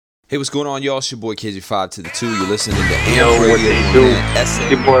Hey, what's going on, y'all? It's your boy KJ5 to the 2. You're listening to Yo, Amp what Radio. they do? It's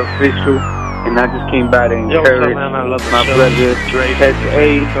your boy Official, and I just came by to encourage my brother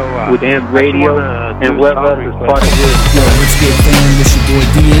SA with Amp Radio and whoever is part of this. Yo, what's good, fam? It's your boy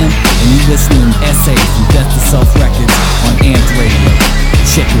DM, and you listening to SA from Death to Self Records on Amp Radio.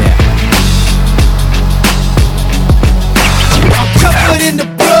 Check it out. I'm covered in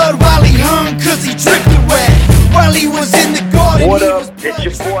the blood while he hung, cause he drifted wet. While he was in the garden. What up? It's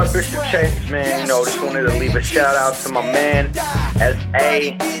your boy Bishop Chase, man. You know, just wanted to leave a shout out to my man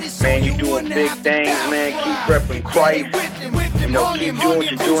SA. Man, you doing big things, man. Keep repping Christ. You know, keep doing what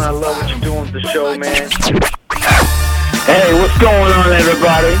you're doing. I love what you're doing with the show, man. Hey, what's going on,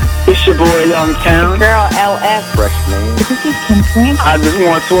 everybody? It's your boy Young Town. Girl LF. Freshman. This is Kim Prince. I just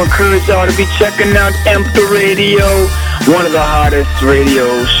want to encourage y'all to be checking out Amp Radio, one of the hottest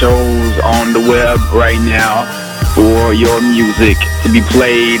radio shows on the web right now for your music to be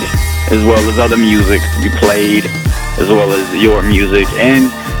played, as well as other music to be played, as well as your music and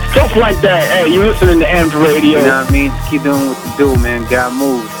stuff like that. Hey, you listening to Amp Radio? You know what I mean? Just keep doing what you do, man. God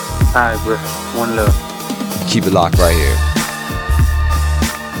moves. All right, bro. One love. Keep it locked right here.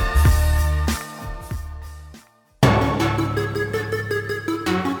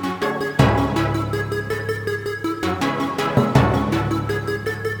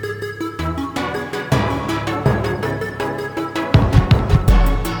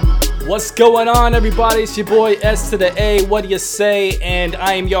 What's going on, everybody? It's your boy S to the A, what do you say? And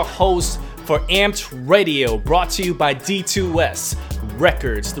I am your host for Amped Radio, brought to you by D2S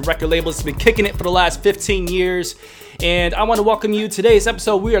Records, the record label that's been kicking it for the last 15 years. And I want to welcome you to today's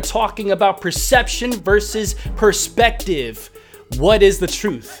episode. We are talking about perception versus perspective. What is the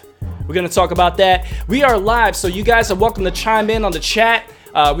truth? We're going to talk about that. We are live, so you guys are welcome to chime in on the chat.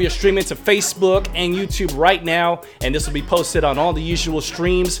 We are streaming to Facebook and YouTube right now, and this will be posted on all the usual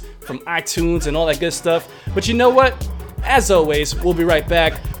streams from iTunes and all that good stuff. But you know what? As always, we'll be right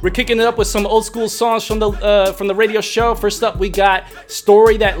back. We're kicking it up with some old school songs from the radio show. First up, we got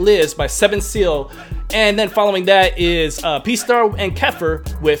 "Story That Lives" by Seven Seal, and then following that is P-Star and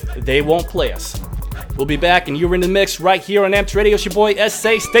Kefir with "They Won't Play Us." We'll be back, and you're in the mix right here on Amped Radio. It's your boy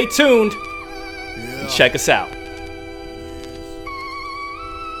SA. Stay tuned. And check us out.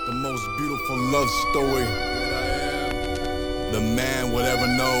 The most beautiful love story the man would ever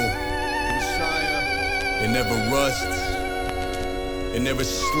know. It never rusts, it never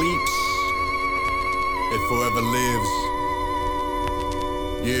sleeps, it forever lives.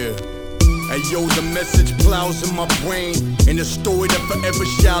 Yeah. Hey yo, the message plows in my brain, and the story that forever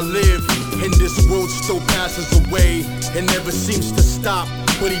shall live. And this world still passes away, it never seems to stop.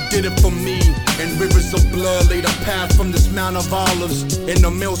 But he did it for me, and rivers of blood laid a path from this Mount of Olives. And the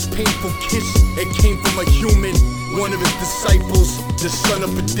male's painful kiss, it came from a human, one of his disciples, the son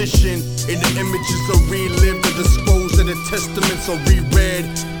of perdition. And the images are relived, the scrolls of the testaments are reread.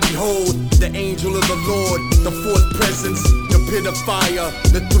 Behold, the angel of the Lord, the fourth presence, the pit of fire,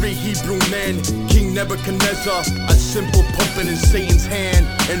 the three Hebrew men, King Nebuchadnezzar, a simple puppet in Satan's hand,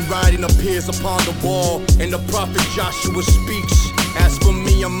 and writing appears upon the wall, and the prophet Joshua speaks. As for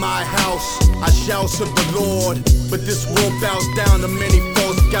me and my house, I shall serve the Lord. But this world bows down to many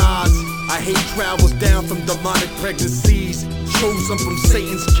false gods. I hate travels down from demonic pregnancies, chosen from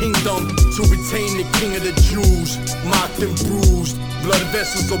Satan's kingdom to retain the king of the Jews. Mocked and bruised, blood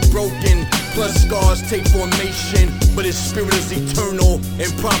vessels are broken, plus scars take formation. But his spirit is eternal, and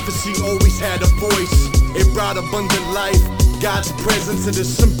prophecy always had a voice. It brought abundant life, God's presence in a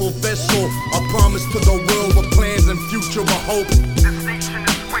simple vessel, a promise to the world with plans and future of hope. This nation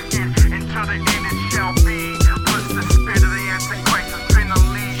is wicked, until the end it shall be. Plus the spirit of the Antichrist has been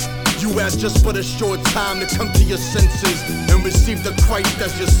unleashed. You have just but a short time to come to your senses and receive the Christ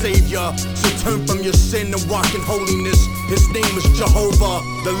as your Savior. So turn from your sin and walk in holiness. His name is Jehovah,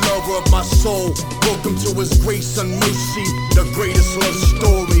 the lover of my soul. Welcome to his grace and mercy, the greatest love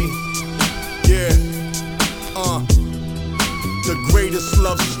story. Yeah, the greatest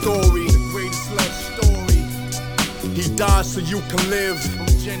love story. The greatest love story. He died so you can live. From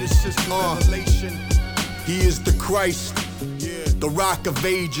Genesis to Revelation. He is the Christ, the Rock of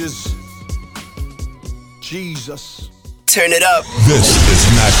Ages. Jesus. Turn it up. This is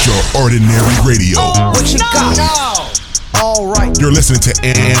not your ordinary radio. What you got? Alright. You're listening to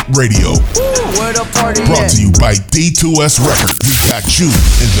Amp Radio. Where the party Brought at? to you by D2S Records. We got you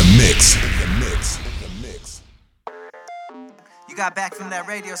in the mix. You got back from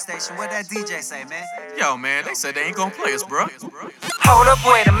that radio station. What that DJ say, man? Yo, man, they said they ain't gonna play us, bro. Hold up,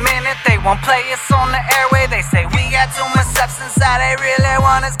 wait a minute, they won't play us on the airway. They say we got too much substance, all they really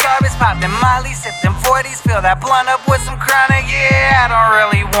want is garbage. Popping Molly, sipping 40s, fill that blunt up with some chronic. Yeah, I don't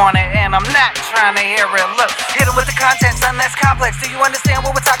really want it. I'm not trying to hear it. Look, hit him with the content, son, that's complex. Do you understand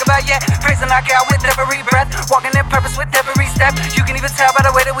what we're talking about yet? Praise and knock out with every breath, walking in purpose with every step. You can even tell by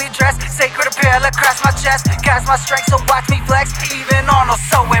the way that we dress. Sacred appeal across my chest, guys my strength, so watch me flex. Even Arnold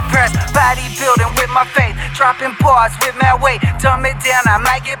so impressed, bodybuilding with my faith, dropping bars with my weight. Dumb it down, I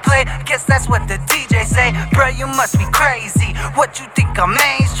might get played. Guess that's what the DJ say. Bruh, you must be crazy. What you think I'm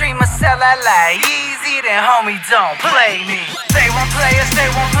mainstream? I sell I like easy, then homie don't play me. They won't play us, they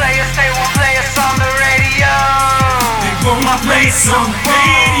won't play us, they won't play us on the radio. They won't play us on the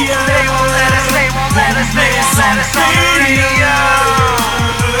radio. They won't let us, they won't let us, they won't let us on the radio.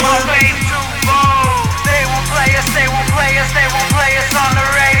 My faith too bold. They won't play us, they won't play us, they won't play us on the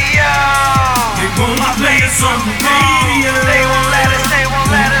radio. They won't play us on the radio. They won't let us, they won't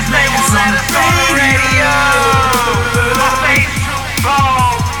let us, they won't let us on the radio. My faith too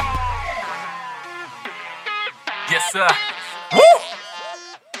bold. Yes, sir. Woo!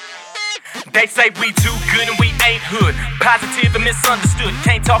 They say we too good and we ain't hood. Positive and misunderstood.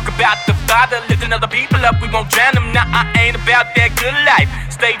 Can't talk about the Father lifting other people up. We won't drown them. Nah, I ain't about that good life.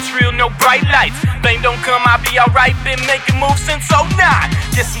 Stay trill, no bright lights. Fame don't come, I'll be alright. Been making moves since 09.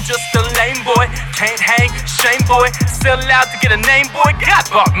 Guess I'm just a lame boy. Can't hang, shame boy. Sell out to get a name boy. God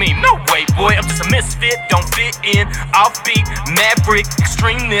bought me, no way boy. I'm just a misfit, don't fit in. Offbeat, maverick,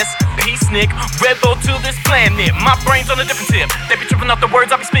 extremeness, peacenik, rebel to this planet. My brain's on a different tip. They be tripping off the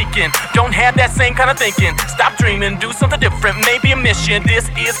words I be speaking. Don't have that same kind of thinking. Stop dreaming, do something different. Maybe a mission. This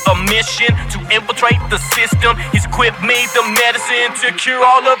is a mission to infiltrate the system. He's equipped me the medicine to cure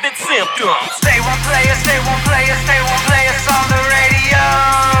all of its symptoms. They won't play us, they won't play us, they won't play us on the radio.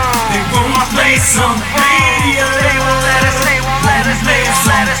 They won't play us on the radio. They won't let us, they won't let us, they won't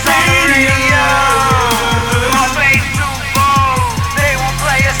let us on the radio. My faith too bold. They won't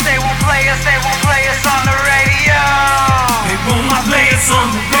play us, they won't play us, they won't play us on the radio. They won't play us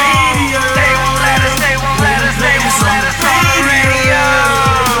on the radio. They won't let us, they won't let us, they won't let us on the radio.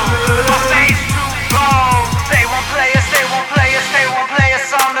 My faith too bold. They won't play us, they won't play us, they won't play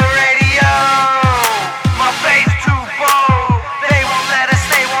us on the radio. My faith too bold. They won't let us,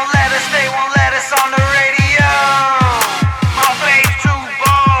 they won't let us, they won't let us on the radio. My faith too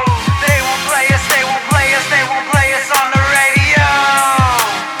bold. They won't play us, they won't play us, they won't play us on the radio.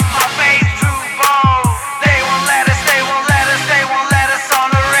 My faith too bold. They won't let us, they won't let us, they won't let us on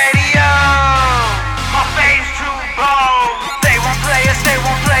the radio. My faith too bold. They won't play us, they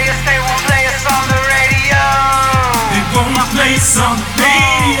won't play us, they won't play us on the radio. They won't play us on the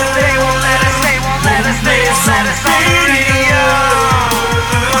radio. They won't let us, they won't let us, they won't let us on the radio.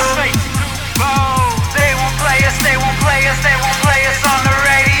 My faith too bold. They won't play us, they won't play us, they won't play us on the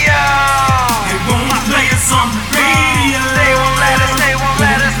radio. They won't play us on the radio. They won't let us, they won't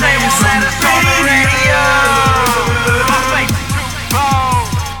let us, they won't let us on the radio. My faith too bold.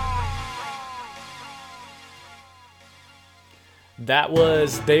 That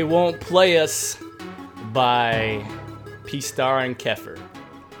was They Won't Play Us by P-Star and Kefir.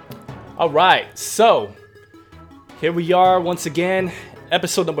 Alright, so here we are once again,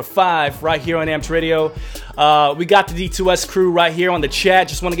 episode number 5 right here on Amped Radio. We got the D2S crew right here on the chat.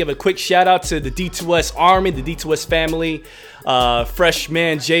 Just want to give a quick shout out to the D2S Army, the D2S family,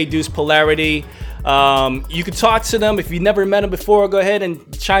 Freshman, J Deuce Polarity. You can talk to them if you've never met them before. Go ahead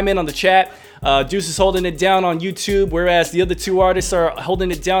and chime in on the chat. Deuce is holding it down on YouTube, whereas the other two artists are holding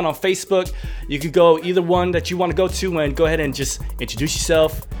it down on Facebook. You could go either one that you want to go to and go ahead and just introduce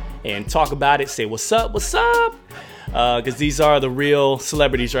yourself and talk about it. Say what's up, because these are the real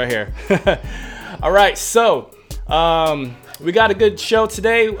celebrities right here. All right, so we got a good show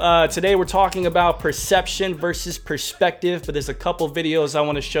today. Today we're talking about perception versus perspective, but there's a couple videos I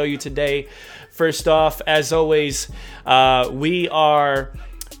want to show you today. First off, as always, we are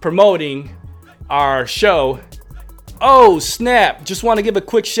promoting our show. Oh snap, just want to give a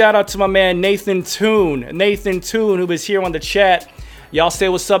quick shout out to my man Nathan Toon, who was here on the chat. Y'all say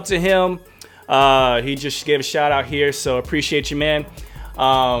what's up to him. He just gave a shout out here, so appreciate you, man.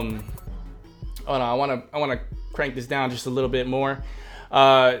 Hold on, I want to crank this down just a little bit more.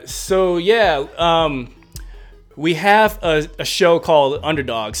 So yeah, we have a show called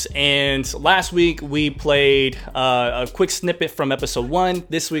Underdogs, and last week we played a quick snippet from episode 1.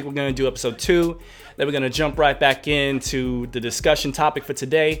 This week we're going to do episode 2. Then we're going to jump right back into the discussion topic for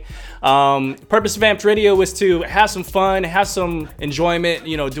today. Purpose of Amped Radio is to have some fun, have some enjoyment,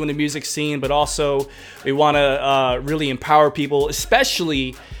 you know, doing the music scene, but also we want to really empower people,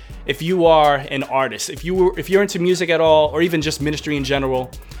 especially if you are an artist. If you're into music at all, or even just ministry in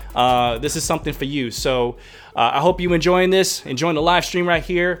general, this is something for you. So I hope you enjoying the live stream right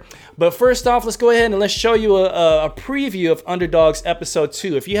here. But first off, let's go ahead and let's show you a preview of Underdogs episode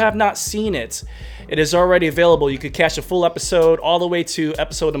 2. If you have not seen it, it is already available. You could catch a full episode all the way to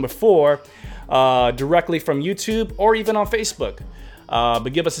episode number 4 directly from YouTube or even on Facebook. But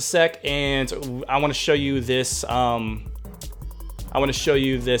give us a sec, and I want to show you this.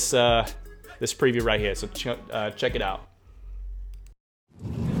 This preview right here. So check it out.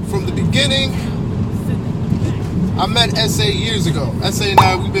 From the beginning, I met SA years ago. SA and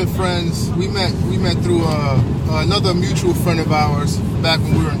I, we've been friends. We met through another mutual friend of ours back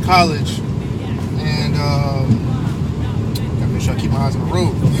when we were in college. And gotta make sure I keep my eyes on the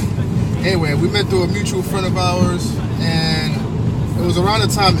road. Anyway, we met through a mutual friend of ours, and it was around the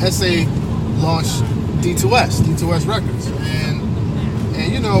time SA launched D2S Records, and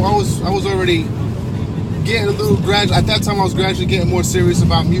you know, I was already getting a little graduate. At that time, I was gradually getting more serious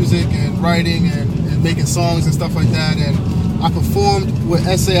about music and writing and making songs and stuff like that. And I performed with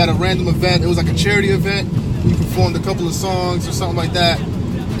SA at a random event. It was like a charity event. We performed a couple of songs or something like that,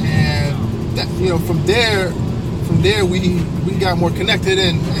 and that, you know, from there we got more connected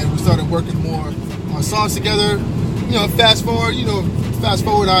and we started working more on songs together. You know, fast forward,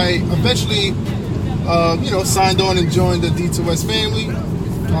 I eventually, signed on and joined the D2S family.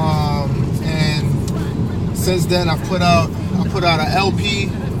 And since then, I put out an LP.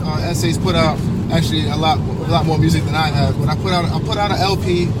 SA's put out actually a lot more music than I have. But I put out an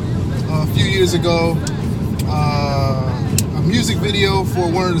LP a few years ago, a music video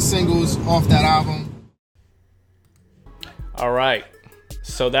for one of the singles off that album. All right.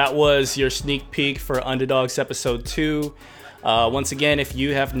 So that was your sneak peek for Underdogs episode 2. Once again, if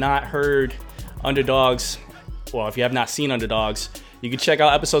you have not heard Underdogs, well, if you have not seen Underdogs, you can check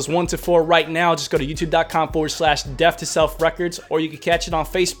out episodes 1 to 4 right now. Just go to youtube.com/Deaf to Self Records, or you can catch it on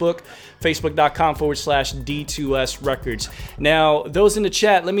Facebook, facebook.com/D2S Records. Now, those in the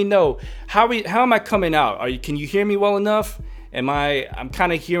chat, let me know, how am I coming out? Can you hear me well enough? I'm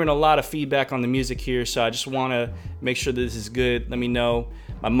kind of hearing a lot of feedback on the music here, so I just want to make sure that this is good. Let me know.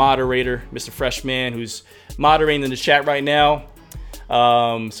 My moderator, Mr. Freshman, who's moderating in the chat right now.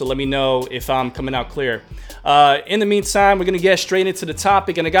 So let me know if I'm coming out clear. In the meantime, we're going to get straight into the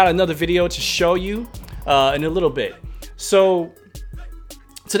topic, and I got another video to show you in a little bit. So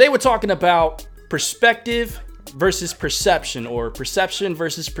today we're talking about perspective versus perception, or perception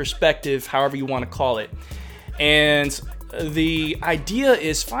versus perspective, however you want to call it. And the idea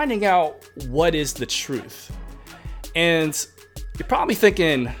is finding out what is the truth. And you're probably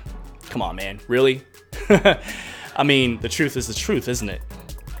thinking, come on, man, really? I mean, the truth is the truth, isn't it?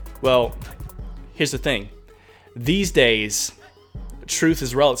 Well, here's the thing. These days, truth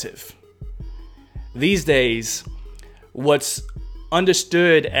is relative. These days, what's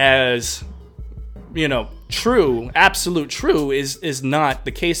understood as, true, absolute true, is not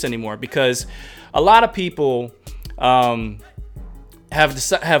the case anymore, because a lot of people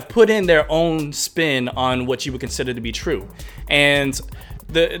have put in their own spin on what you would consider to be true, and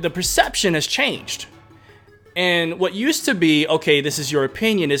the perception has changed. And what used to be, okay, this is your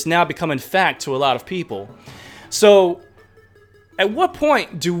opinion, is now becoming fact to a lot of people. So at what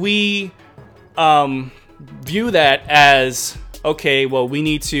point do we view that as, okay, well, we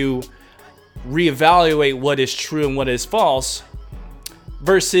need to reevaluate what is true and what is false,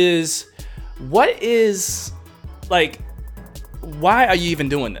 versus what is, like, why are you even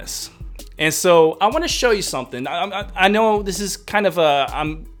doing this? And so I want to show you something. I know this is kind of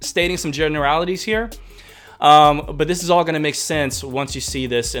I'm stating some generalities here, but this is all going to make sense once you see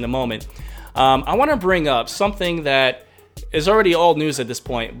this in a moment. I want to bring up something that is already old news at this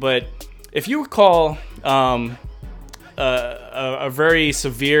point, but if you recall a very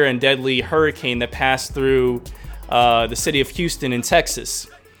severe and deadly hurricane that passed through the city of Houston in Texas.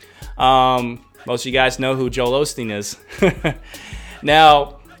 Most of you guys know who Joel Osteen is.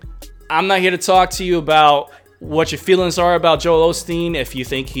 Now, I'm not here to talk to you about what your feelings are about Joel Osteen, if you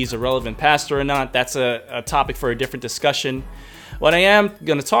think he's a relevant pastor or not. That's a topic for a different discussion. What I am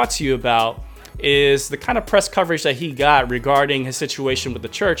going to talk to you about is the kind of press coverage that he got regarding his situation with the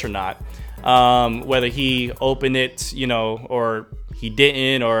church or not. Whether he opened it, or he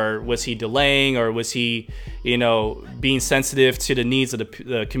didn't, or was he delaying, or was he, being sensitive to the needs of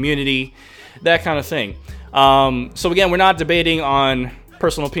the community, that kind of thing. So again, we're not debating on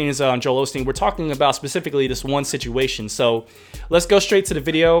personal opinions on Joel Osteen. We're talking about specifically this one situation. So let's go straight to the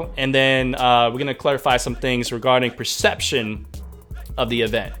video, and then we're going to clarify some things regarding perception of the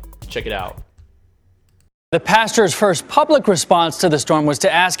event. Check it out. The pastor's first public response to the storm was to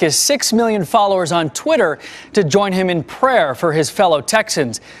ask his 6 million followers on Twitter to join him in prayer for his fellow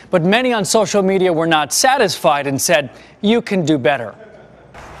Texans. But many on social media were not satisfied and said, "You can do better."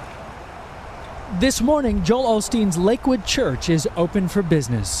 This morning, Joel Osteen's Lakewood Church is open for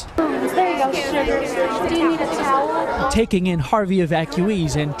business. There you go, sugar. Do you need a towel? Taking in Harvey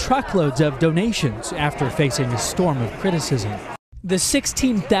evacuees and truckloads of donations after facing a storm of criticism. The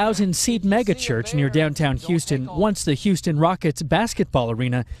 16,000-seat megachurch near downtown Houston, once the Houston Rockets basketball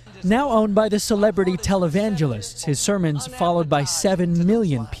arena, now owned by the celebrity televangelist. His sermons followed by 7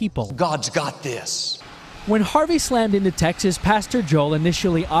 million people. God's got this. When Harvey slammed into Texas, Pastor Joel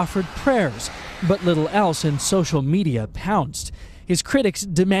initially offered prayers, but little else, and social media pounced. His critics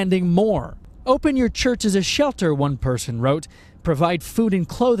demanding more. "Open your church as a shelter," one person wrote. "Provide food and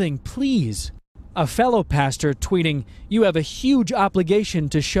clothing, please." A fellow pastor tweeting, "You have a huge obligation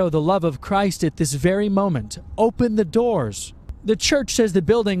to show the love of Christ at this very moment. Open the doors." The church says the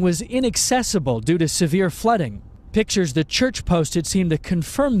building was inaccessible due to severe flooding. Pictures the church posted seem to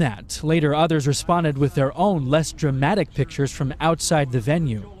confirm that. Later, others responded with their own, less dramatic pictures from outside the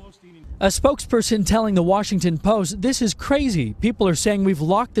venue. A spokesperson telling the Washington Post, "This is crazy. People are saying we've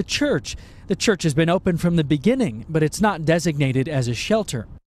locked the church. The church has been open from the beginning, but it's not designated as a shelter."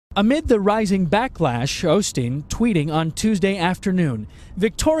 Amid the rising backlash, Osteen tweeting on Tuesday afternoon,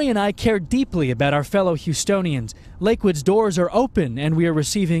 "Victoria and I care deeply about our fellow Houstonians. Lakewood's doors are open and we are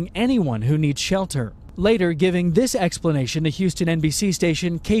receiving anyone who needs shelter." Later giving this explanation to Houston NBC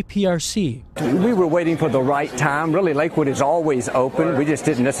station KPRC. We were waiting for the right time. Really, Lakewood is always open. We just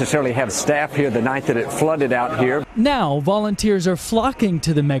didn't necessarily have staff here the night that it flooded out here. Now, volunteers are flocking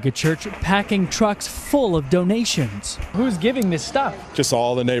to the megachurch, packing trucks full of donations. Who's giving this stuff? Just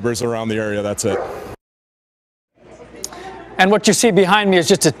all the neighbors around the area, that's it. And what you see behind me is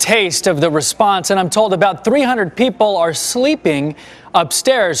just a taste of the response. And I'm told about 300 people are sleeping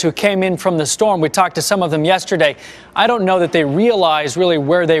upstairs who came in from the storm. We talked to some of them yesterday. I don't know that they realized really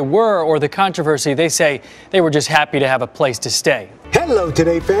where they were or the controversy. They say they were just happy to have a place to stay. Hello,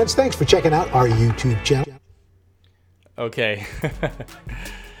 Today fans. Thanks for checking out our YouTube channel. Okay.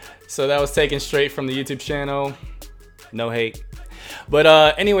 So that was taken straight from the YouTube channel. No hate.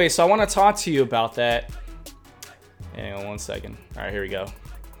 But anyway, so I want to talk to you about that. Hang on one second. All right, here we go.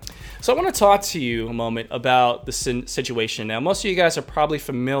 So I want to talk to you a moment about the situation. Now, most of you guys are probably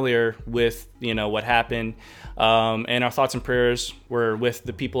familiar with, what happened, and our thoughts and prayers were with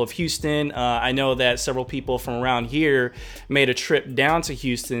the people of Houston. I know that several people from around here made a trip down to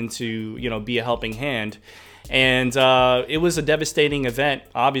Houston to, be a helping hand. And it was a devastating event,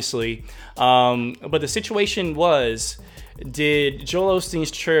 obviously. But the situation was, did Joel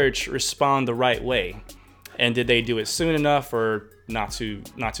Osteen's church respond the right way? And did they do it soon enough or not too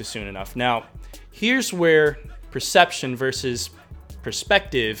soon enough? Now, here's where perception versus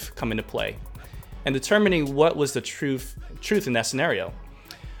perspective come into play and determining what was the truth in that scenario.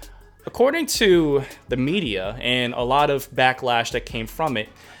 According to the media and a lot of backlash that came from it,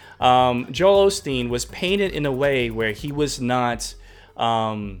 Joel Osteen was painted in a way where he was not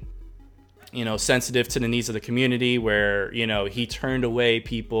sensitive to the needs of the community, where, he turned away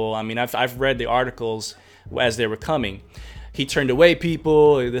people. I mean, I've read the articles as they were coming. He turned away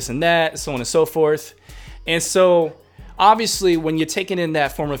people, this and that, so on and so forth. And so, obviously, when you're taking in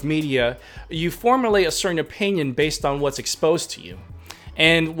that form of media, you formulate a certain opinion based on what's exposed to you.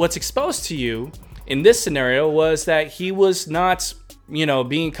 And what's exposed to you in this scenario was that he was not,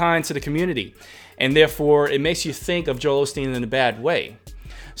 being kind to the community. And therefore, it makes you think of Joel Osteen in a bad way.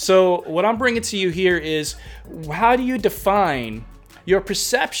 So what I'm bringing to you here is, how do you define your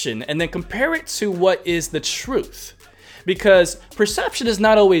perception and then compare it to what is the truth? Because perception is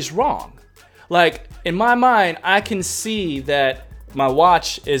not always wrong. Like, in my mind, I can see that my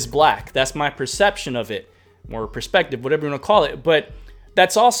watch is black. That's my perception of it, or perspective, whatever you want to call it. But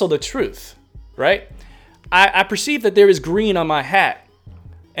that's also the truth, right? I perceive that there is green on my hat,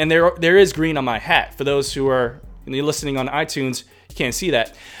 and there is green on my hat. For those who are listening on iTunes, you can't see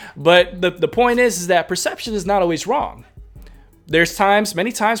that. But the point is that perception is not always wrong. There's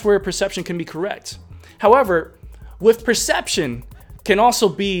many times where perception can be correct. However, with perception can also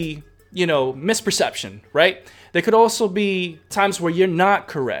be, misperception, right? There could also be times where you're not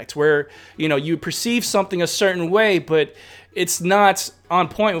correct, where, you perceive something a certain way, but it's not on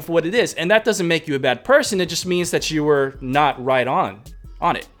point with what it is. And that doesn't make you a bad person. It just means that you were not right on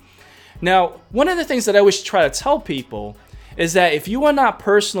it. Now, one of the things that I always try to tell people is that if you are not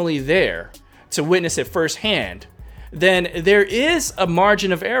personally there to witness it firsthand, then there is a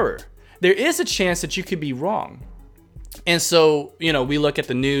margin of error. There is a chance that you could be wrong. And so, we look at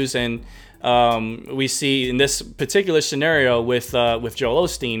the news and we see in this particular scenario with Joel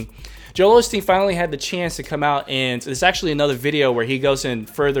Osteen. Joel Osteen finally had the chance to come out, and there's actually another video where he goes in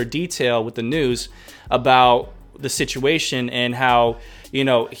further detail with the news about the situation and how, you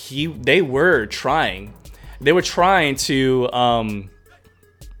know, they were trying to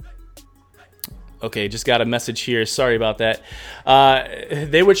okay, just got a message here. Sorry about that.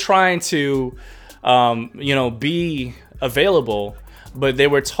 They were trying to, you know, be available, but they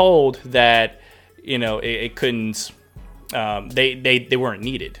were told that, you know, it couldn't. They weren't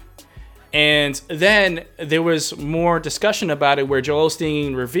needed. And then there was more discussion about it where Joel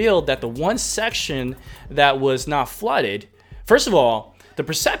Osteen revealed that the one section that was not flooded, first of all, the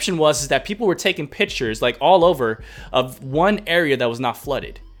perception was that people were taking pictures like all over of one area that was not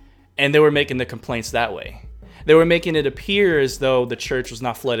flooded. And they were making the complaints that way. They were making it appear as though the church was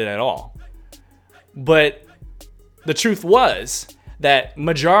not flooded at all. But the truth was that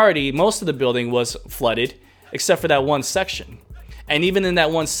most of the building was flooded except for that one section. And even in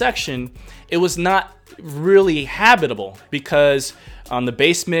that one section, it was not really habitable because on the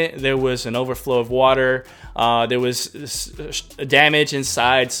basement, there was an overflow of water. There was damage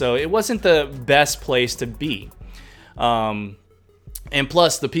inside. So it wasn't the best place to be. And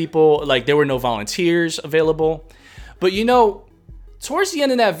plus, the people, like, there were no volunteers available. But, you know, towards the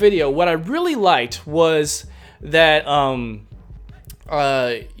end of that video, what I really liked was that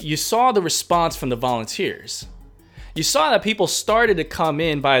you saw the response from the volunteers. You saw that people started to come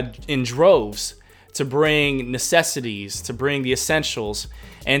in droves to bring necessities, to bring the essentials,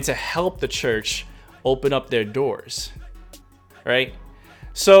 and to help the church open up their doors, right?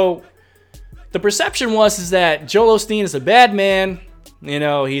 So the perception was that Joel Osteen is a bad man. You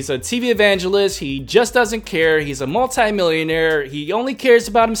know, he's a TV evangelist. He just doesn't care. He's a multimillionaire. He only cares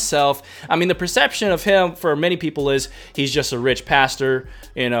about himself. I mean, the perception of him for many people is he's just a rich pastor.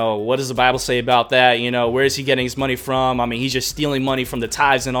 You know, what does the Bible say about that? You know, where is he getting his money from? I mean, he's just stealing money from the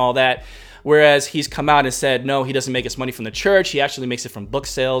tithes and all that. Whereas he's come out and said, no, he doesn't make his money from the church. He actually makes it from book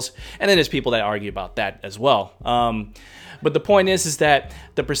sales. And then there's people that argue about that as well. But the point is that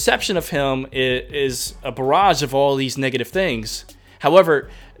the perception of him is a barrage of all these negative things. However,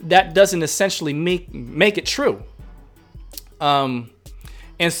 that doesn't essentially make it true. And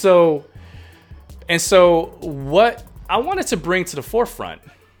so what I wanted to bring to the forefront,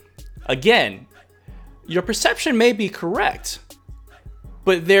 again, your perception may be correct,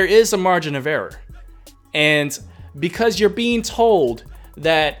 but there is a margin of error. And because you're being told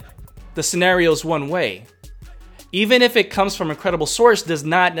that the scenario is one way, even if it comes from a credible source, does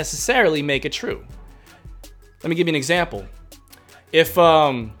not necessarily make it true. Let me give you an example. If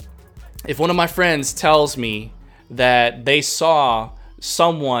one of my friends tells me that they saw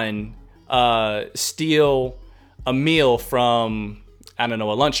someone steal a meal from, I don't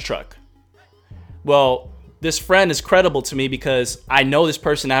know, a lunch truck, well, this friend is credible to me because I know this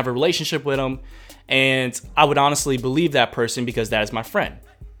person, I have a relationship with him, and I would honestly believe that person because that is my friend.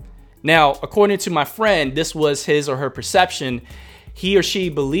 Now, according to my friend, this was his or her perception. He or she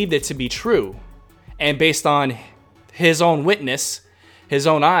believed it to be true, and based on his own witness, his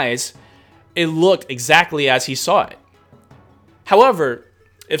own eyes, it looked exactly as he saw it. However,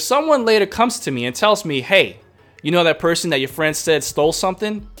 if someone later comes to me and tells me, hey, you know that person that your friend said stole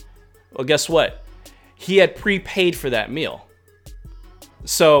something? Well, guess what? He had prepaid for that meal.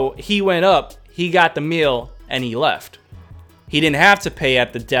 So he went up, he got the meal, and he left. He didn't have to pay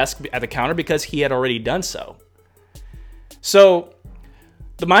at the desk, at the counter, because he had already done so. So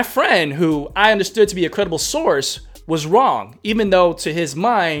my friend, who I understood to be a credible source, was wrong, even though to his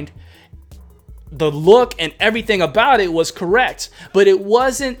mind, the look and everything about it was correct, but it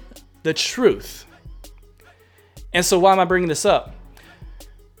wasn't the truth. And so why am I bringing this up?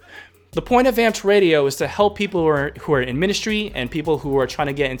 The point of Amped Radio is to help people who are in ministry and people who are trying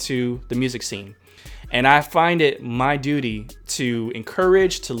to get into the music scene. And I find it my duty to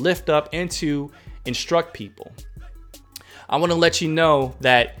encourage, to lift up, and to instruct people. I want to let you know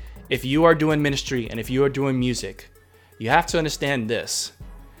that if you are doing ministry and if you are doing music, you have to understand this.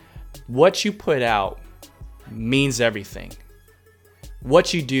 What you put out means everything.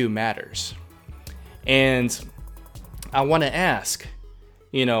 What you do matters. And I want to ask,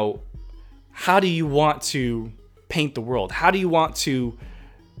 you know, how do you want to paint the world? How do you want to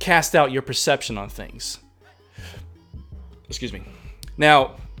cast out your perception on things? Excuse me.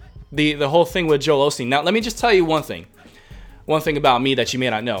 Now, the whole thing with Joel Osteen. Now, let me just tell you one thing. One thing about me that you may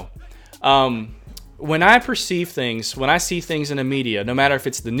not know. When I perceive things, when I see things in the media, no matter if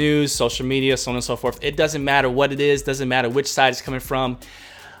it's the news, social media, so on and so forth, it doesn't matter what it is, doesn't matter which side it's coming from.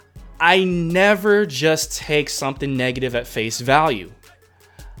 I never just take something negative at face value.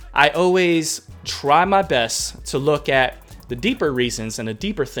 I always try my best to look at the deeper reasons and the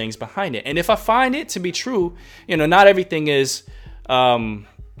deeper things behind it. And if I find it to be true, not everything is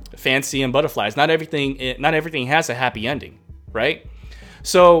fancy and butterflies. Not everything has a happy ending, right?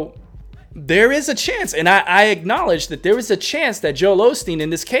 So there is a chance, and I acknowledge that there is a chance that Joel Osteen in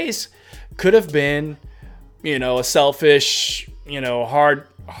this case could have been, a selfish,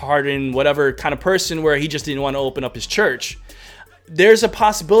 hardened, whatever kind of person where he just didn't want to open up his church. There's a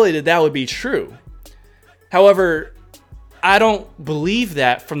possibility that would be true. However, I don't believe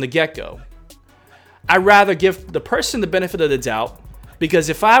that from the get-go. I'd rather give the person the benefit of the doubt, because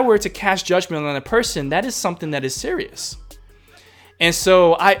if I were to cast judgment on a person, that is something that is serious. And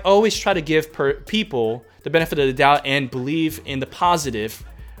so I always try to give people the benefit of the doubt and believe in the positive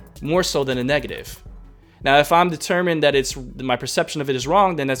more so than the negative. Now, if I'm determined that my perception of it is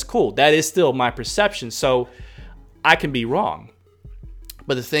wrong, then that's cool. That is still my perception, so I can be wrong.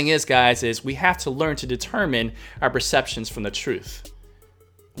 But the thing is, guys, is we have to learn to determine our perceptions from the truth.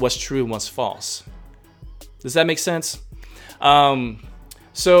 What's true and what's false. Does that make sense?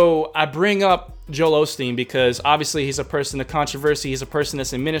 So I bring up Joel Osteen because obviously he's a person of controversy. He's a person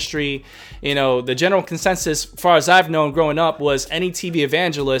that's in ministry. The general consensus, as far as I've known growing up, was any TV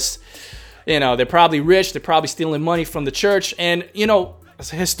evangelist, they're probably rich. They're probably stealing money from the church. And,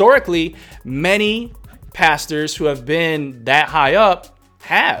 historically, many pastors who have been that high up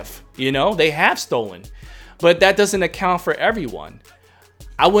they have stolen. But that doesn't account for everyone.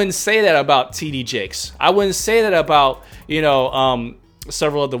 I wouldn't say that about T.D. Jakes. I wouldn't say that about,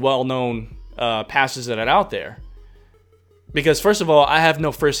 several of the well-known pastors that are out there. Because first of all, I have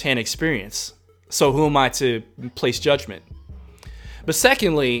no firsthand experience. So who am I to place judgment? But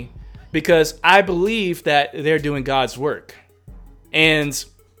secondly, because I believe that they're doing God's work. And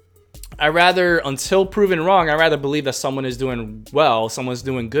until proven wrong, I rather believe that someone is doing well, someone's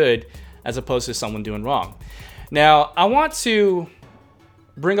doing good, as opposed to someone doing wrong. Now, I want to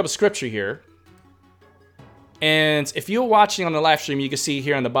bring up a scripture here. And if you're watching on the live stream, you can see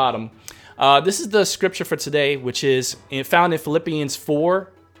here on the bottom. This is the scripture for today, which is found in Philippians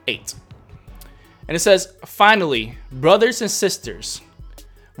 4:8. And it says, "Finally, brothers and sisters,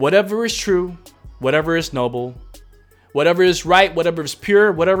 whatever is true, whatever is noble, whatever is right, whatever is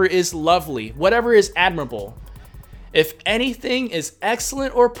pure, whatever is lovely, whatever is admirable, if anything is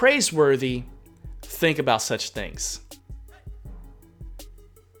excellent or praiseworthy, think about such things."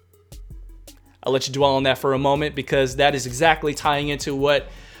 I'll let you dwell on that for a moment, because that is exactly tying into what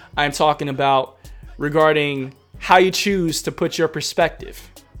I'm talking about regarding how you choose to put your perspective,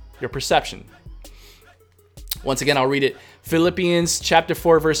 your perception. Once again, I'll read it. Philippians chapter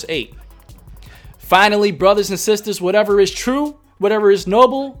 4, verse 8. "Finally, brothers and sisters, whatever is true, whatever is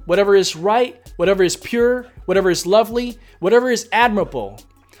noble, whatever is right, whatever is pure, whatever is lovely, whatever is admirable,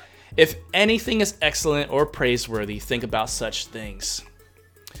 if anything is excellent or praiseworthy, think about such things."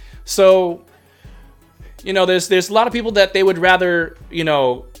 So, there's a lot of people that they would rather,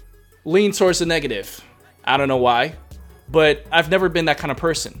 lean towards the negative. I don't know why, but I've never been that kind of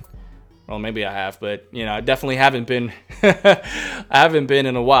person. Well, maybe I have, but I definitely haven't been. I haven't been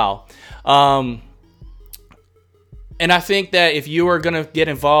in a while. And I think that if you are gonna get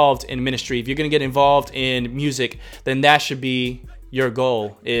involved in ministry, if you're gonna get involved in music, then that should be your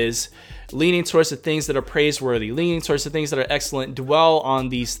goal: is leaning towards the things that are praiseworthy, leaning towards the things that are excellent. Dwell on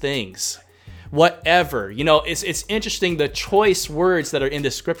these things. Whatever, it's interesting. The choice words that are in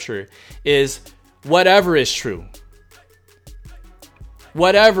the scripture is whatever is true,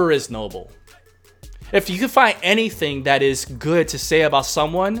 whatever is noble. If you can find anything that is good to say about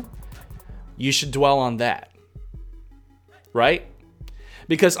someone, you should dwell on that, right?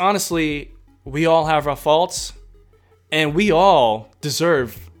 Because honestly, we all have our faults, and we all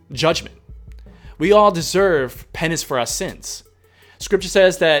deserve judgment. We all deserve penance for our sins. Scripture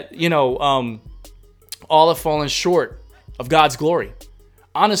says that, all have fallen short of God's glory.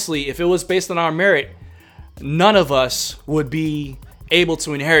 Honestly, if it was based on our merit, none of us would be able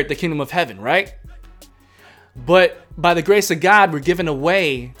to inherit the kingdom of heaven, right? But by the grace of God, we're given a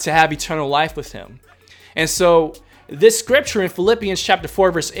way to have eternal life with Him. And so this scripture in Philippians chapter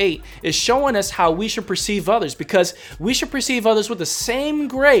 4, verse 8 is showing us how we should perceive others, because we should perceive others with the same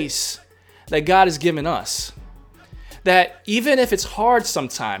grace that God has given us. That even if it's hard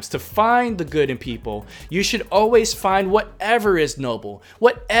sometimes to find the good in people, you should always find whatever is noble,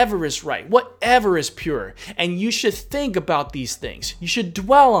 whatever is right, whatever is pure. And you should think about these things. You should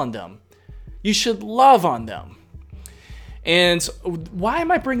dwell on them. You should love on them. And why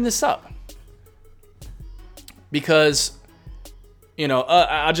am I bringing this up? Because,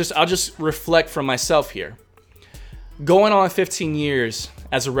 I'll just reflect from myself here. going on 15 years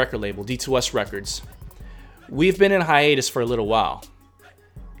as a record label, D2S Records, we've been in hiatus for a little while.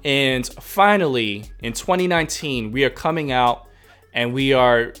 And finally, in 2019, we are coming out and we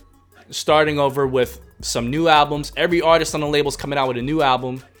are starting over with some new albums. Every artist on the label is coming out with a new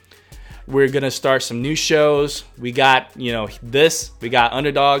album. We're going to start some new shows. We got, we got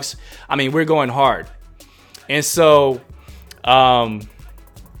Underdogs. I mean, we're going hard. And so, wow,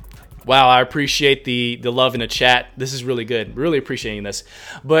 I appreciate the love in the chat. This is really good. Really appreciating this.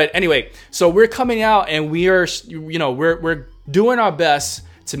 But anyway, so we're coming out and we are, we're doing our best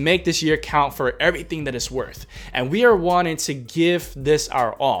to make this year count for everything that it's worth. And we are wanting to give this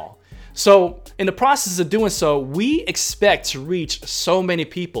our all. So in the process of doing so, we expect to reach so many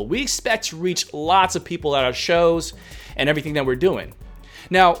people. We expect to reach lots of people at our shows and everything that we're doing.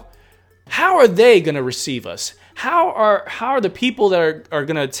 Now, how are they going to receive us? How are the people that are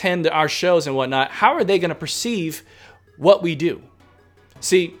going to attend our shows and whatnot, how are they going to perceive what we do?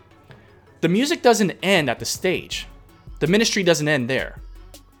 See, the music doesn't end at the stage. The ministry doesn't end there.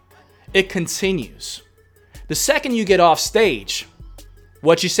 It continues. The second you get off stage,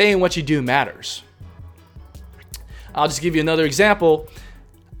 what you say and what you do matters. I'll just give you another example.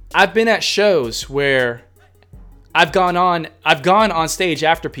 I've been at shows where I've gone on stage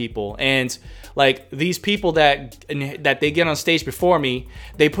after people, and like these people that they get on stage before me,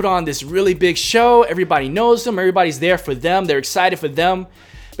 they put on this really big show. Everybody knows them. Everybody's there for them. They're excited for them.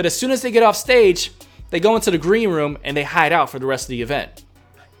 But as soon as they get off stage, they go into the green room and they hide out for the rest of the event.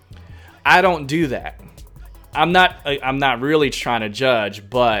 I don't do that. I'm not really trying to judge,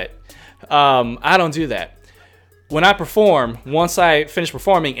 but I don't do that. When I perform, once I finish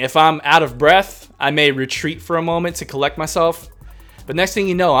performing, if I'm out of breath, I may retreat for a moment to collect myself. But next thing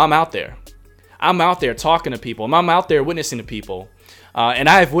you know, I'm out there. I'm out there talking to people. I'm out there witnessing to people. And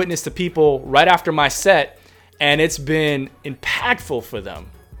I have witnessed to people right after my set, and it's been impactful for them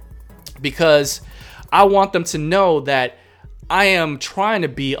because I want them to know that I am trying to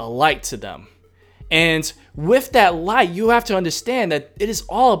be a light to them. And with that light, you have to understand that it is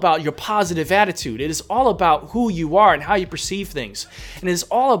all about your positive attitude. It is all about who you are and how you perceive things. And it is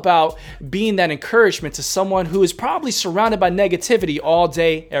all about being that encouragement to someone who is probably surrounded by negativity all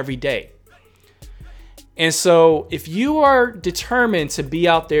day, every day. And so if you are determined to be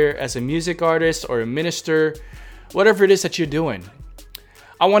out there as a music artist or a minister, whatever it is that you're doing,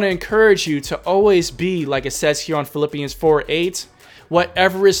 I want to encourage you to always be, like it says here on Philippians 4:8,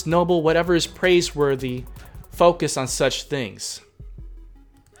 whatever is noble, whatever is praiseworthy, focus on such things.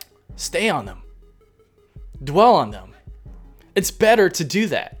 Stay on them. Dwell on them. It's better to do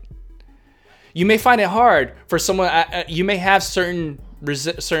that. You may find it hard for someone, you may have certain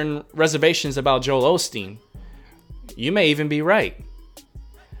reservations about Joel Osteen. You may even be right.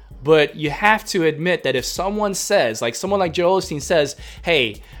 But you have to admit that if someone like Joel Osteen says,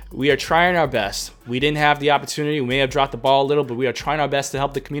 hey, we are trying our best. We didn't have the opportunity. We may have dropped the ball a little, but we are trying our best to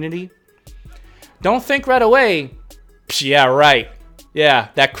help the community. Don't think right away, yeah, right. Yeah,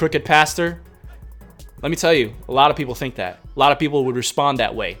 that crooked pastor. Let me tell you, a lot of people think that. A lot of people would respond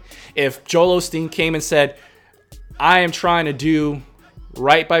that way. If Joel Osteen came and said, I am trying to do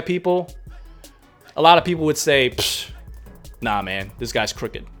right by people, a lot of people would say, nah, man, this guy's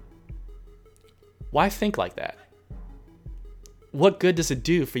crooked. Why think like that? What good does it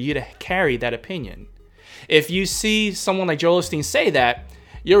do for you to carry that opinion? If you see someone like Joel Osteen say that,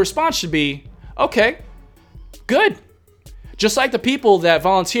 your response should be, okay, good. Just like the people that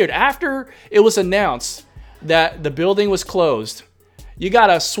volunteered after it was announced that the building was closed, you got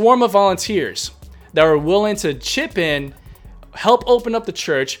a swarm of volunteers that were willing to chip in, help open up the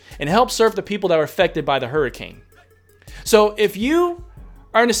church, and help serve the people that were affected by the hurricane. So if you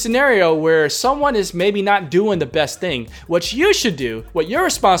are in a scenario where someone is maybe not doing the best thing, what you should do, what your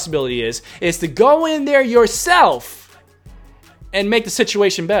responsibility is to go in there yourself and make the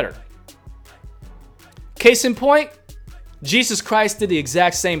situation better. Case in point, Jesus Christ did the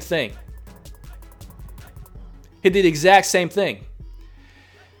exact same thing. He did the exact same thing.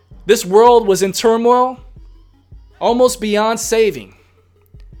 This world was in turmoil, almost beyond saving.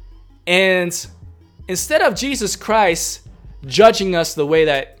 And instead of Jesus Christ judging us the way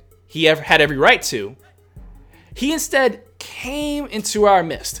that he ever had every right to, he instead came into our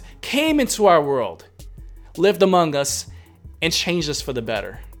midst, came into our world, lived among us, and changed us for the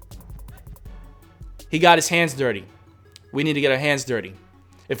better. He got his hands dirty. We need to get our hands dirty.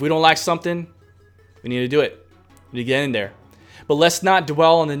 If we don't like something, we need to do it. We need to get in there. But let's not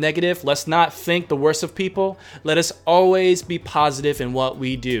dwell on the negative. Let's not think the worst of people. Let us always be positive in what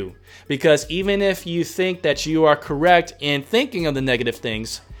we do. Because even if you think that you are correct in thinking of the negative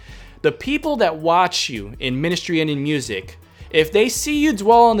things, the people that watch you in ministry and in music, if they see you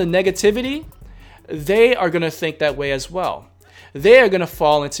dwell on the negativity, they are going to think that way as well. They are going to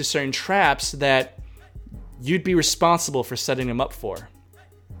fall into certain traps that you'd be responsible for setting them up for.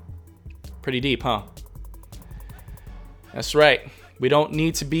 Pretty deep, huh? That's right. We don't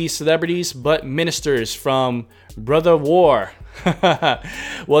need to be celebrities, but ministers from Brother War.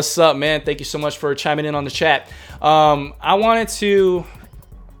 What's up, man? Thank you so much for chiming in on the chat. I wanted to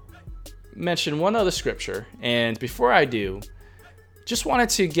mention one other scripture, and before I do, just wanted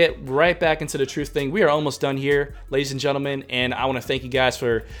to get right back into the truth thing. We are almost done here, ladies and gentlemen, and I want to thank you guys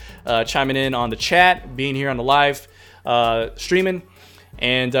for chiming in on the chat, being here on the live streaming,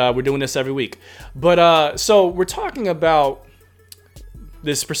 and we're doing this every week. But so we're talking about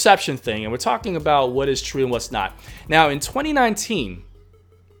this perception thing, and we're talking about what is true and what's not. Now, in 2019,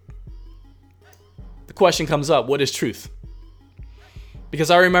 the question comes up, what is truth? Because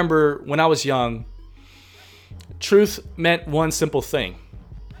I remember when I was young, truth meant one simple thing.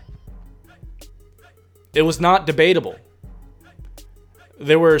 It was not debatable.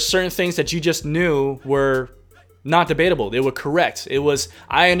 There were certain things that you just knew were not debatable. They were correct. It was,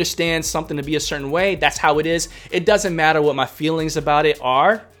 I understand something to be a certain way. That's how it is. It doesn't matter what my feelings about it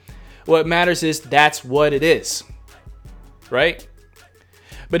are. What matters is that's what it is. Right?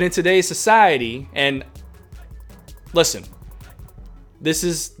 But in today's society, and listen, this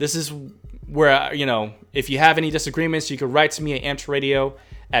is where, you know, if you have any disagreements, you can write to me at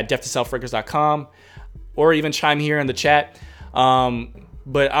ampedtradio@death2selfrecords.com, or even chime here in the chat.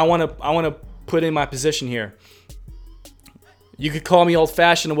 But I want to put in my position here. You could call me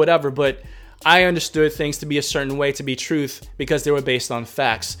old-fashioned or whatever, but I understood things to be a certain way, to be truth, because they were based on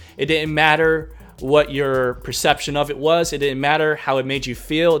facts. It didn't matter what your perception of it was. It didn't matter how it made you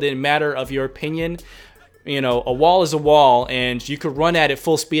feel. It didn't matter of your opinion. You know, a wall is a wall, and you could run at it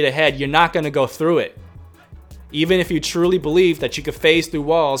full speed ahead. You're not going to go through it. Even if you truly believe that you could phase through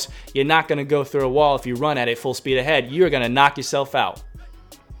walls, you're not going to go through a wall if you run at it full speed ahead. You're going to knock yourself out.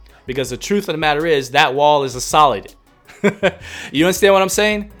 Because the truth of the matter is, that wall is a solid. You understand what I'm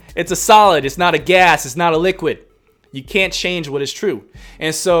saying? It's a solid. It's not a gas. It's not a liquid. You can't change what is true.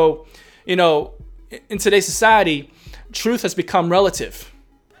 And so, you know, in today's society, truth has become relative.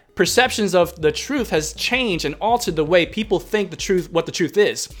 Perceptions of the truth has changed and altered the way people think what the truth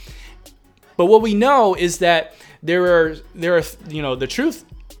is. But what we know is that there are, you know, the truth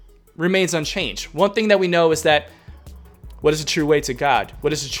remains unchanged. One thing that we know is that what is the true way to God?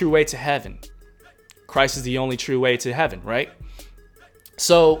 What is the true way to heaven? Christ is the only true way to heaven, right?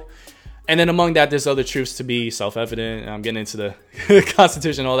 So, and then among that, there's other truths to be self-evident. I'm getting into the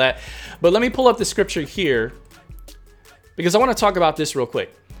Constitution and all that. But let me pull up the scripture here, because I want to talk about this real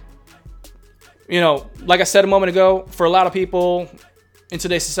quick. You know, like I said a moment ago, for a lot of people in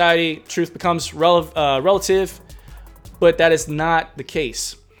today's society, truth becomes relative, but that is not the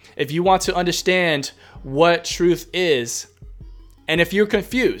case. If you want to understand what truth is, and if you're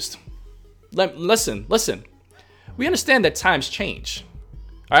confused, listen. We understand that times change.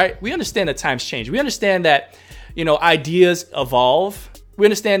 All right? We understand that times change. We understand that, you know, ideas evolve. We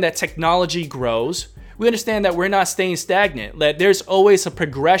understand that technology grows. We understand that we're not staying stagnant, that there's always a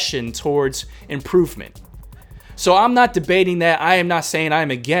progression towards improvement. So I'm not debating that. I am not saying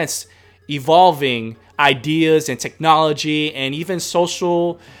I'm against evolving ideas and technology and even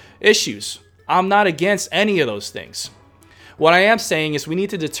social issues. I'm not against any of those things. What I am saying is we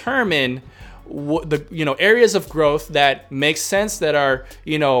need to determine the, you know, areas of growth that make sense, that are,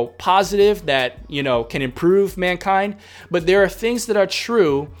 you know, positive, that, you know, can improve mankind. But there are things that are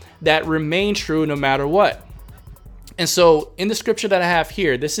true that remain true no matter what. And so in the scripture that I have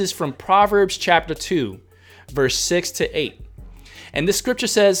here, this is from Proverbs chapter 2, verse 6 to 8. And this scripture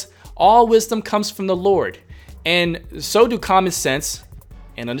says, all wisdom comes from the Lord, and so do common sense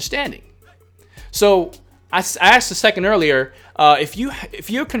and understanding. So I asked a second earlier, if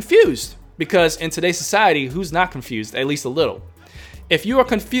you're confused, because in today's society, who's not confused? At least a little. If you are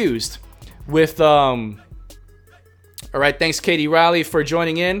confused with, all right, thanks Katie Riley for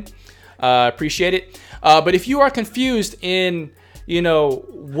joining in. Appreciate it. But if you are confused in, you know,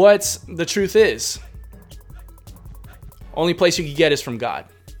 what the truth is, only place you can get is from God.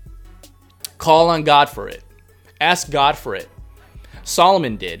 Call on God for it. Ask God for it.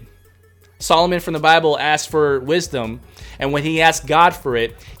 Solomon did. Solomon from the Bible asked for wisdom, and when he asked God for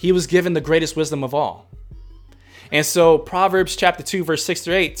it, he was given the greatest wisdom of all. And so Proverbs chapter 2, verse 6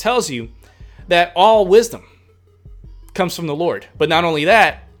 through 8 tells you that all wisdom comes from the Lord. But not only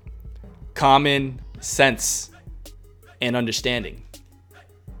that, common sense and understanding.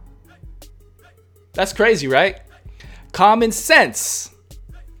 That's crazy, right? Common sense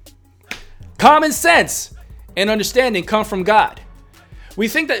Common sense and understanding come from God. We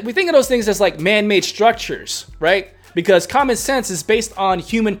think of those things as like man-made structures, right? Because common sense is based on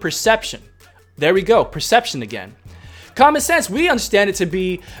human perception. There we go, perception again. Common sense, we understand it to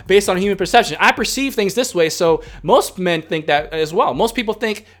be based on human perception. I perceive things this way, so most men think that as well. Most people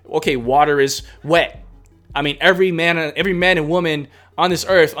think, okay, water is wet. I mean, every man and woman on this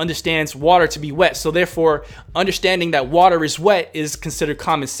earth understands water to be wet. So therefore, understanding that water is wet is considered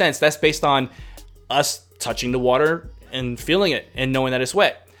common sense. That's based on us touching the water and feeling it and knowing that it's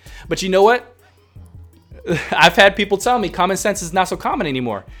wet. But you know what? I've had people tell me common sense is not so common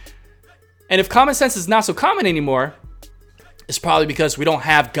anymore. And if common sense is not so common anymore, it's probably because we don't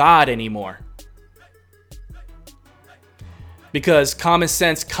have God anymore. Because common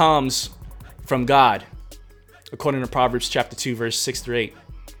sense comes from God, according to Proverbs chapter 2, verse 6 through 8.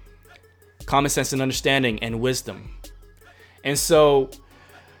 Common sense and understanding and wisdom. And so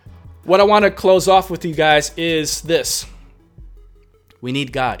what I want to close off with you guys is this. We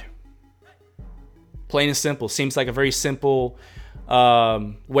need God. Plain and simple. Seems like a very simple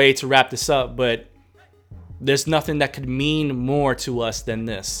way to wrap this up, but there's nothing that could mean more to us than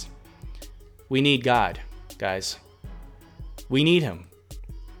this. We need God, guys. We need him.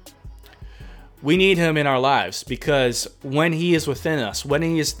 We need him in our lives because when he is within us, when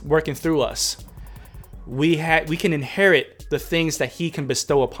he is working through us, we can inherit the things that he can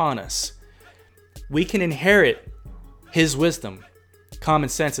bestow upon us. We can inherit his wisdom, common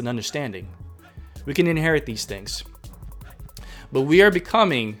sense, and understanding. We can inherit these things. But we are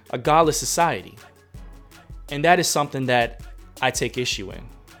becoming a godless society. And that is something that I take issue in.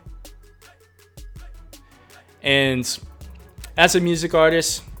 And as a music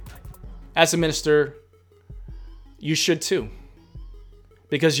artist, as a minister, you should too.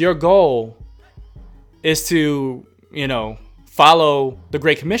 Because your goal is to, follow the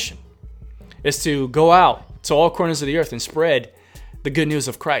Great Commission. Is to go out to all corners of the earth and spread the good news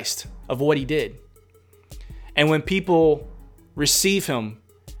of Christ, of what he did. And when people receive him,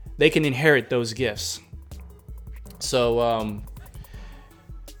 they can inherit those gifts. So,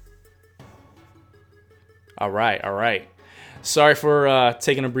 all right. Sorry for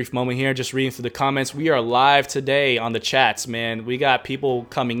taking a brief moment here, just reading through the comments. We are live today on the chats, man. We got people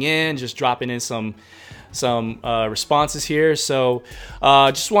coming in, just dropping in some responses here. So,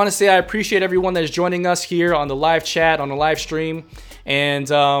 just want to say I appreciate everyone that is joining us here on the live chat, on the live stream, and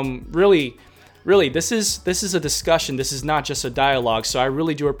really, this is a discussion. This is not just a dialogue. So I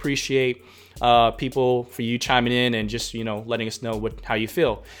really do appreciate people for you chiming in and just letting us know how you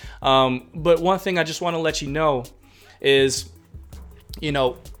feel. But one thing I just want to let you know is,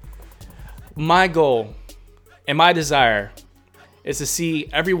 my goal and my desire is to see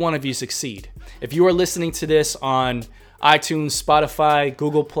every one of you succeed. If you are listening to this on iTunes, Spotify,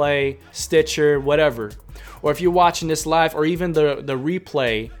 Google Play, Stitcher, whatever, or if you're watching this live or even the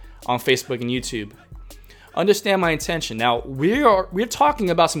replay on Facebook and YouTube, understand my intention. Now, we're talking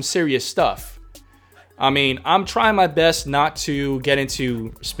about some serious stuff. I mean, I'm trying my best not to get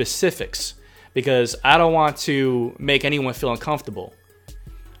into specifics because I don't want to make anyone feel uncomfortable.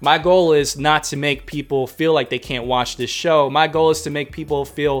 My goal is not to make people feel like they can't watch this show. My goal is to make people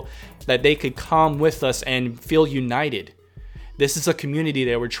feel that they could come with us and feel united. This is a community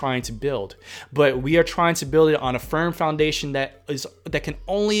that we're trying to build, but we are trying to build it on a firm foundation that can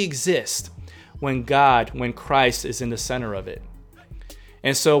only exist when Christ is in the center of it.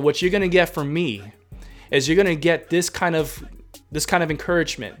 And so what you're going to get from me is you're going to get this kind of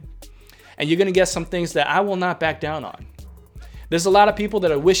encouragement, and you're going to get some things that I will not back down on. There's a lot of people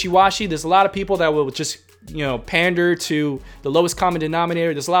that are wishy-washy. There's a lot of people that will just, pander to the lowest common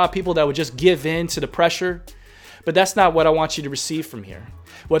denominator. There's a lot of people that will just give in to the pressure. But that's not what I want you to receive from here.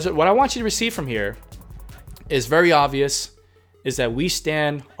 What I want you to receive from here is very obvious, is that we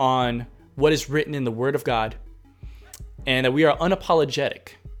stand on what is written in the Word of God, and that we are unapologetic.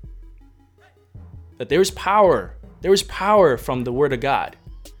 That there is power. There is power from the Word of God.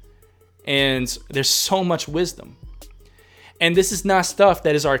 And there's so much wisdom. And this is not stuff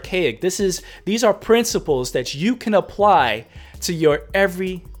that is archaic. These are principles that you can apply to your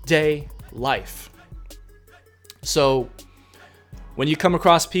everyday life. So when you come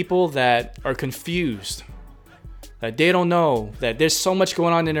across people that are confused, that they don't know, that there's so much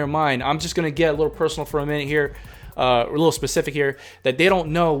going on in their mind, I'm just going to get a little personal for a minute here, a little specific here, that they don't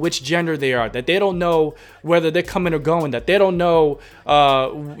know which gender they are, that they don't know whether they're coming or going, that they don't know,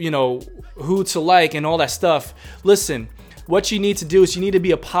 who to like and all that stuff. Listen, what you need to do is you need to be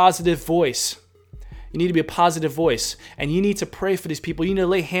a positive voice. You need to be a positive voice, and you need to pray for these people. You need to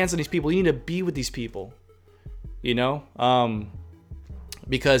lay hands on these people. You need to be with these people.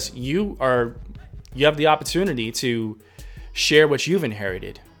 because you have the opportunity to share what you've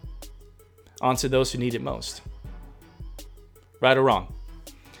inherited onto those who need it most. Right or wrong?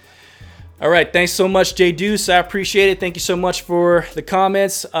 All right, thanks so much, J Deuce. I appreciate it. Thank you so much for the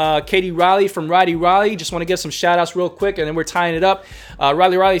comments. Katie Riley from Riley. Just want to give some shout outs real quick, and then we're tying it up.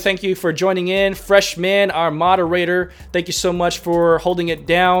 Riley, thank you for joining in. Freshman, our moderator, thank you so much for holding it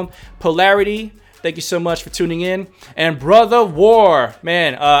down. Polarity, thank you so much for tuning in. And Brother War,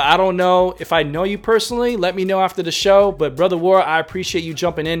 man, I don't know if I know you personally. Let me know after the show. But Brother War, I appreciate you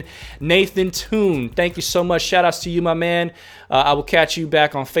jumping in. Nathan Toon, thank you so much. Shout outs to you, my man. I will catch you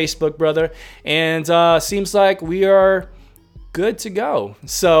back on Facebook, brother. And seems like we are good to go.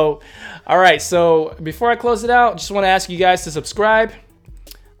 So, all right. So before I close it out, just want to ask you guys to subscribe.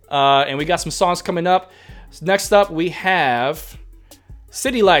 And we got some songs coming up. Next up, we have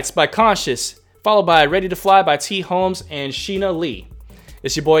City Lights by Conscious, followed by Ready to Fly by T. Holmes and Sheena Lee.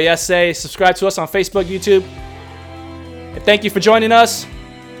 It's your boy S.A. Subscribe to us on Facebook, YouTube. And thank you for joining us.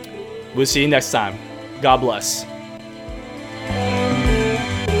 We'll see you next time. God bless.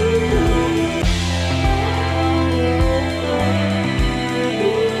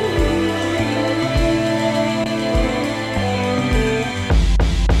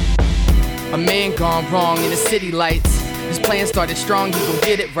 A man gone wrong in the city lights. His plan started strong, he gon'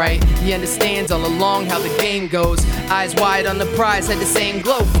 get it right. He understands all along how the game goes. Eyes wide on the prize, had the same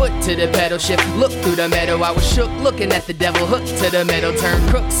glow. Foot to the pedal shift, look through the meadow. I was shook, looking at the devil. Hooked to the metal, turned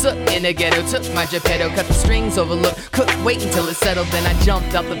crook, sook in the ghetto. Took my Geppetto, cut the strings, overlooked. Cooked, wait until it settled, then I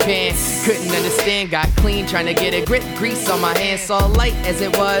jumped out the pan. Couldn't understand, got clean, trying to get a grip. Grease on my hands, saw light as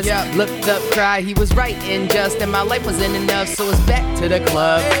it was. Looked up, cried, he was right and just. And my life wasn't enough, so it's back to the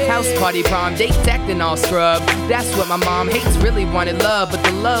club. House party, prom dates, acting all scrub. That's what my mom hates, really wanted love, but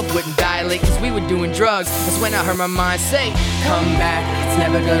the love wouldn't dilate, cause we were doing drugs. That's when I heard my mind say, come back, it's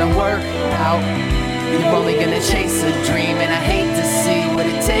never gonna work out. You're only gonna chase a dream, and I hate to see what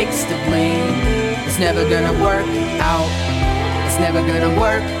it takes to bleed. It's never gonna work out. It's never gonna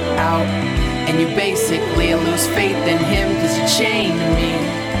work out. And you basically lose faith in him, cause you're chained to me.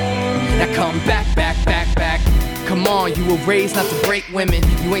 Now come back. Come on, you were raised not to break women.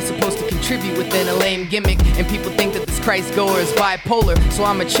 You ain't supposed to contribute within a lame gimmick. And people think that this Christ goer is bipolar, so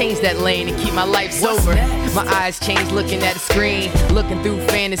I'ma change that lane and keep my life sober. My eyes change looking at a screen, looking through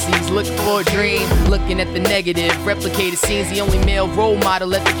fantasies, looking for a dream. Looking at the negative, replicated scenes. The only male role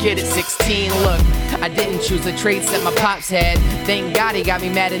model at the kid at 16. Look, I didn't choose the traits that my pops had. Thank God he got me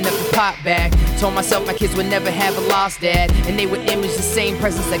mad enough to pop back. Told myself my kids would never have a lost dad, and they would image the same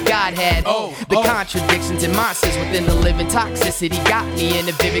presence that God had. The contradictions and monsters within the living. Toxicity got me in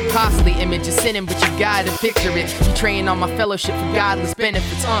a vivid, costly image of sinning, but you gotta picture it. Betraying all my fellowship for godless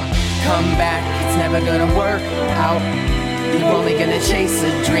benefits. Come back, it's never gonna work out. You're only gonna chase a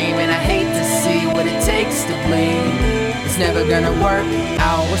dream, and I hate to see what it takes to bleed. It's never gonna work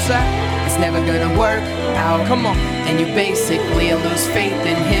out. What's that? It's never gonna work out. Come on. And you basically lose faith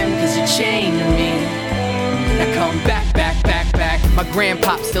in him, cause you're chained to me. Now come back. My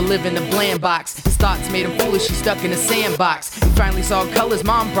grandpop still live in the bland box. His thoughts made him foolish, he stuck in a sandbox. He finally saw colors,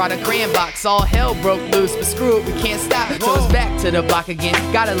 mom brought a crayon box. All hell broke loose, but screw it, we can't stop. So it's back to the block again.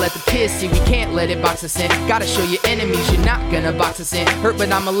 Gotta let the kids see, we can't let it box us in. Gotta show your enemies, you're not gonna box us in. Hurt,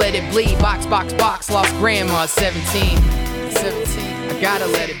 but I'ma let it bleed. Box, lost grandma at 17. I gotta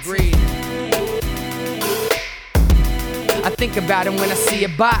let it breathe. I think about it when I see a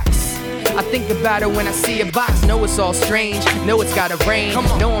box. I think about it when I see a box. Know it's all strange, know it's gotta rain.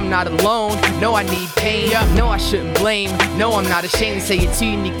 Know I'm not alone, know I need pain. Know I shouldn't blame, know I'm not ashamed to say you're too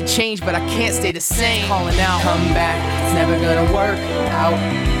unique to change, but I can't stay the same. Calling out, come back, it's never gonna work out.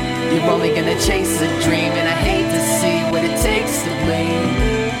 You're only gonna chase a dream, and I hate to see what it takes to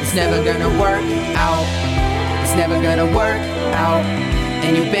bleed. It's never gonna work out. It's never gonna work out.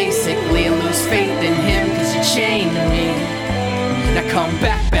 And you basically lose faith in him, cause you're chained to me. Now come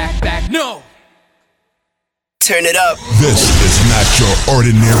back. No! Turn it up. This is not your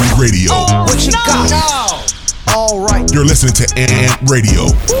ordinary radio. What you got? Alright. You're listening to Ant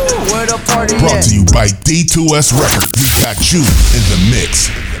Radio. Where the party Brought to you by D2S Records. We got you in the mix.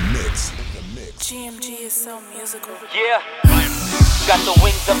 GMG is so musical. Yeah. Got the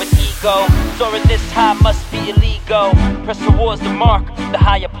wings of an ego. Soaring this high must be illegal. Press towards the mark, the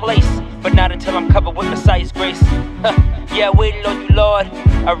higher place. But not until I'm covered with Messiah's grace. Yeah, waiting on you, Lord.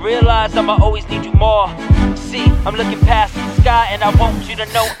 I realize I'ma always need you more. See, I'm looking past the sky, and I want you to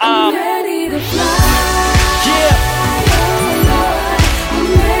know I'm ready to fly. Yeah. Fly.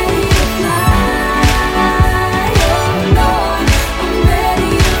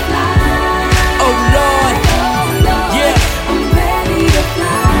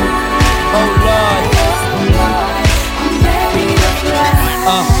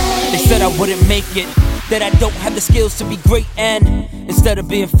 wouldn't make it. That I don't have the skills to be great, and instead of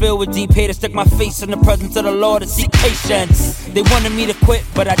being filled with deep hate, I stuck my face in the presence of the Lord and seek patience. They wanted me to quit,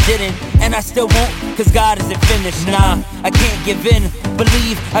 but I didn't, and I still won't, cause God isn't finished. Nah, I can't give in,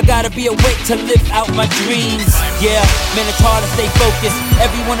 believe I gotta be awake to live out my dreams. Yeah, man, it's hard to stay focused.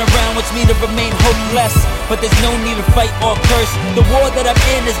 Everyone around wants me to remain hopeless, but there's no need to fight or curse. The war that I'm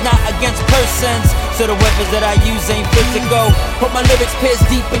in is not against persons, so the weapons that I use ain't physical. Put my lyrics pierce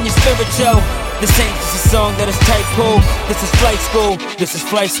deep in your spiritual. This ain't just a song that is type cool. This is flight school, this is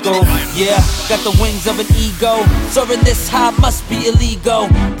flight school. Yeah, got the wings of an ego. Soaring this high must be illegal.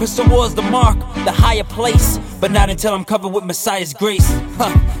 Press towards the mark, the higher place, but not until I'm covered with Messiah's grace.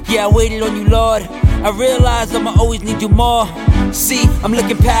 Yeah, I waited on you, Lord. I realized I'ma always need you more. See, I'm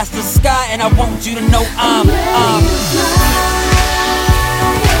looking past the sky, and I want you to know I'm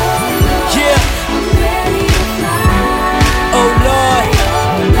yeah. Oh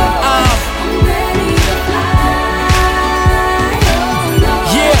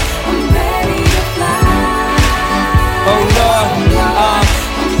Lord,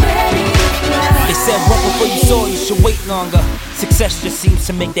 they said run before you soar, you should wait longer. Success just seems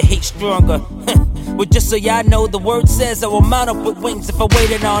to make the hate stronger. Well, just so y'all know, the word says I will mount up with wings if I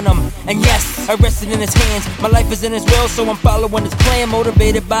waited on him. And yes, I rested in his hands. My life is in his will, so I'm following his plan.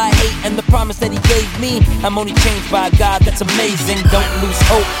 Motivated by hate and the promise that he gave me. I'm only changed by God, that's amazing. Don't lose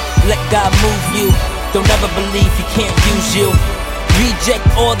hope, let God move you. Don't ever believe he can't use you. Reject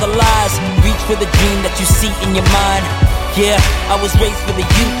all the lies, reach for the dream that you see in your mind. Yeah, I was raised for the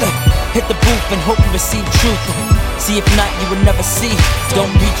youth. Hit the booth and hope you receive truth. See, if not, you would never see.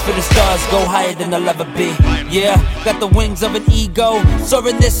 Don't reach for the stars, go higher than they'll ever be. Yeah, got the wings of an ego.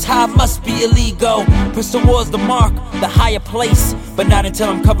 Soaring this high must be illegal. Press towards the mark, the higher place, but not until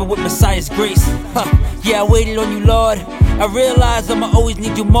I'm covered with Messiah's grace. Yeah, I waited on you, Lord. I realized I'ma always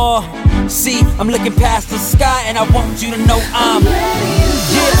need you more. See, I'm looking past the sky, and I want you to know I'm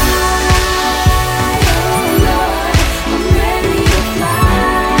yeah.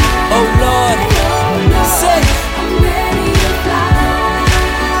 Oh Lord, say I'm ready to fly.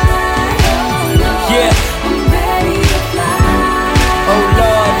 Yeah, I'm ready to fly. Oh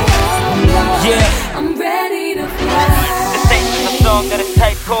Lord, yeah, I'm ready to fly. This ain't just a song that is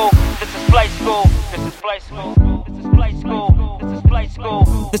type cool. This is flight school. This is flight school. This is flight school. This is flight school.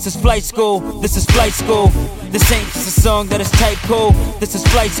 This is flight school. This is flight school. This ain't just a song that is type cool. This is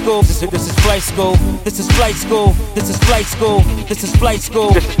flight school. This is flight school. This is flight school. This is flight school. This is flight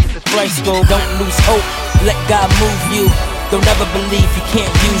school. This is flight school. Don't lose hope. Let God move you. Don't ever believe he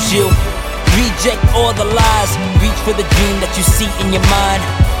can't use you. Reject all the lies. Reach for the dream that you see in your mind.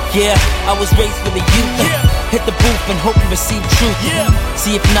 Yeah, I was raised for the youth. Hit the booth and hope you receive truth.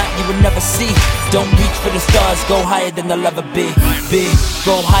 See, if not, you would never see. Don't reach for the stars, go higher than they'll ever be.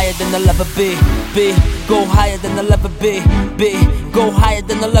 Go higher than they'll ever be. Go higher than they'll ever be. Go higher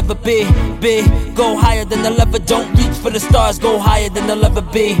than they'll ever be. Go higher than they'll ever. Don't reach for the stars, go higher than they'll ever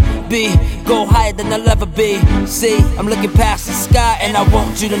be. Go higher than they'll ever be. See, I'm looking past the sky, and I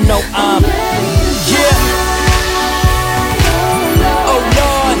want you to know I'm yeah.